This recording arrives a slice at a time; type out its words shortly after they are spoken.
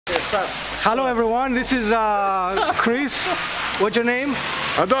Hello everyone, this is Chris. What's your name?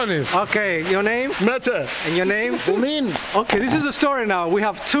 Adonis. Okay, your name? Mete. And your name? Umin. Okay, this is the story now. We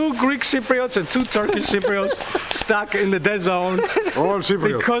have 2 Greek Cypriots and 2 Turkish Cypriots stuck in the dead zone. All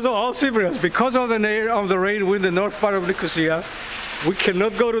Cypriots. Because of the rain with the north part of Nicosia. We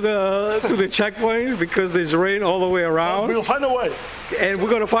cannot go to the checkpoint because there's rain all the way around. We'll find a way. And we're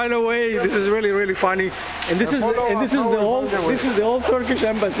gonna find a way. This is really funny. And this is the old Turkish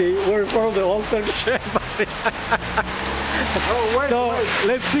embassy. We're in front of the old Turkish embassy.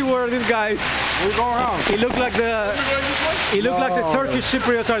 Let's see where these guys. We go around. It looked like the Turkish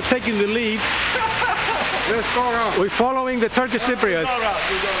Cypriots are taking the lead. Let's go around. We're following the Turkish Cypriots.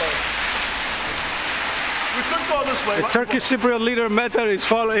 We could go this way. The Turkish Cypriot leader Meta is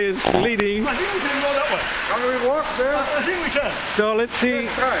leading. I think we can go that way. Can we walk there? I think we can. So let's see.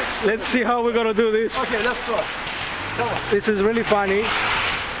 Let's see how we're gonna do this. Okay, let's try. Come on. This is really funny. Yeah,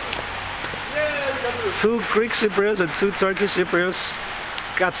 we can do this. 2 Greek Cypriots and 2 Turkish Cypriots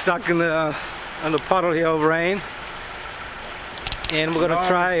got stuck in the puddle here of rain, and we're gonna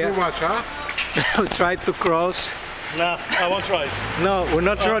try. Too much, huh? We tried to cross. Nah, I won't try it. No, we're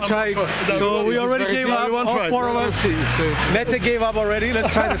not trying. So we already gave up. All 4 of us. Mete gave up already.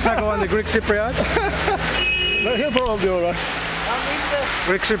 Let's try the second one, the Greek Cypriot. No, he'll probably be alright.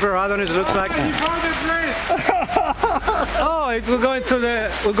 Greek Cypriot Adonis looks like. Oh, we're going through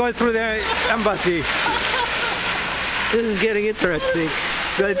the embassy. This is getting interesting.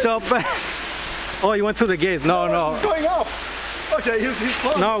 So it's open. Oh, you went through the gate. No. He's going up. Okay, he's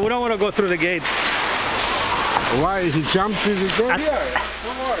fine. No, we don't want to go through the gate. Why? He jumped through the gate? Here,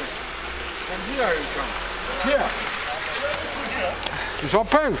 don't worry. From here he comes. Here. It's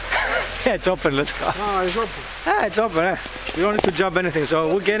open? Yeah, it's open. Let's go. No, it's open. Ah, it's open. We don't need to jump anything. So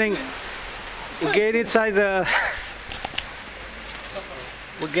we're getting inside the.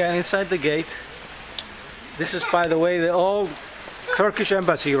 We're getting inside the gate. This is, by the way, the old Turkish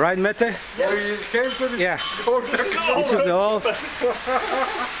embassy, right, Mete? Yes. We came to the old Turkish embassy. This is the old.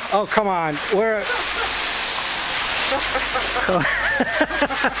 Oh, come on. We're.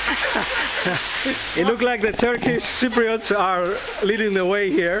 It looked like the Turkish Cypriots are leading the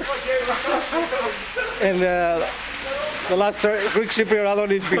way here, and the last Greek Cypriot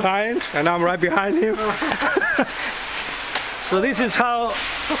Adonis is behind, and I'm right behind him. So this is how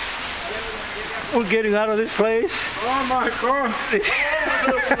we're getting out of this place. Oh my God! We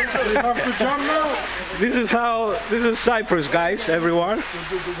have to jump now. This is Cyprus, guys, everyone.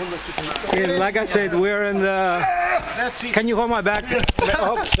 And like I said, we're in the. Can you hold my back?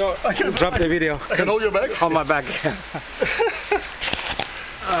 Oh, so I can drop the video. I can hold your back. Hold my back.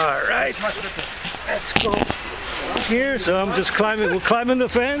 All right. Let's go here. So I'm just climbing. We're climbing the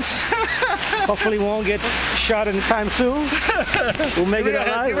fence. Hopefully, we won't get shot anytime soon. We'll make it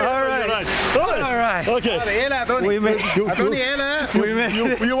alive. All right. All right. Okay. We made. You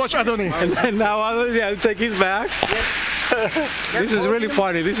watch Adonis. And now Adonis, yeah, take his back. This is really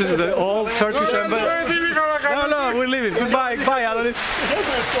funny. This is the old Turkish embassy. No, we're leaving. Goodbye, Adonis.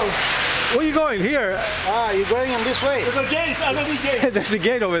 Where are you going? Here. Ah, you're going in this way. There's a gate. Adonis gate. There's a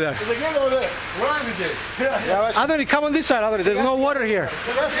gate over there. There's a gate over there. Where is the gate? Yeah. Adonis, come on this side, Adonis. There's no water here.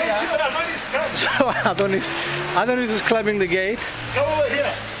 So Adonis is climbing the gate. Come over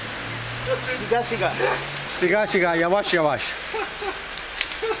here. Siga, yavaş.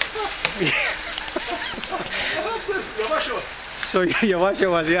 So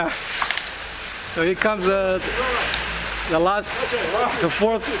yavaş, yeah. So here comes the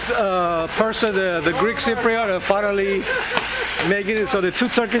fourth person, the Greek Cypriot, finally making it. So the 2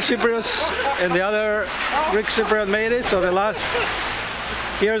 Turkish Cypriots and the other Greek Cypriot made it. So the last.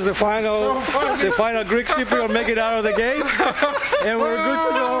 Here's the final Greek Cypriot make it out of the gate, and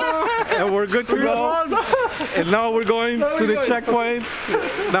we're good to go. And now we're going to the checkpoint.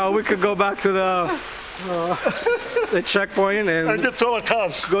 Now we can go back to the checkpoint and get to our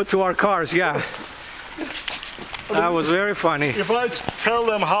cars. Go to our cars, yeah. That was very funny. If I tell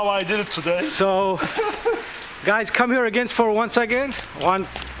them how I did it today. So, guys, come here again for 1 second.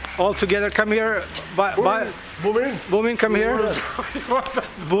 All together, come here. Bumin, come here.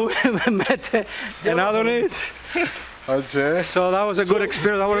 Bumin, Mete, and Adonis. Okay. So that was a good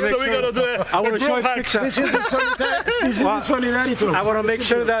experience. I want to make sure. I want to show you a picture. This is the solidarity. I want to make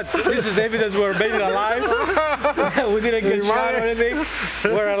sure that this is the evidence we're made it alive. We didn't get shot or anything.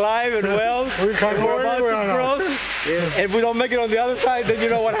 We're alive and well. We're about to cross. Yes. If we don't make it on the other side, then you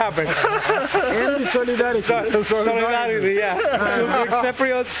know what happened. And solidarity. Solidarity, yeah. 2 Greek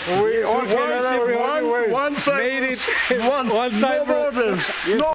Cypriots. One side. Made it. One side. No more than.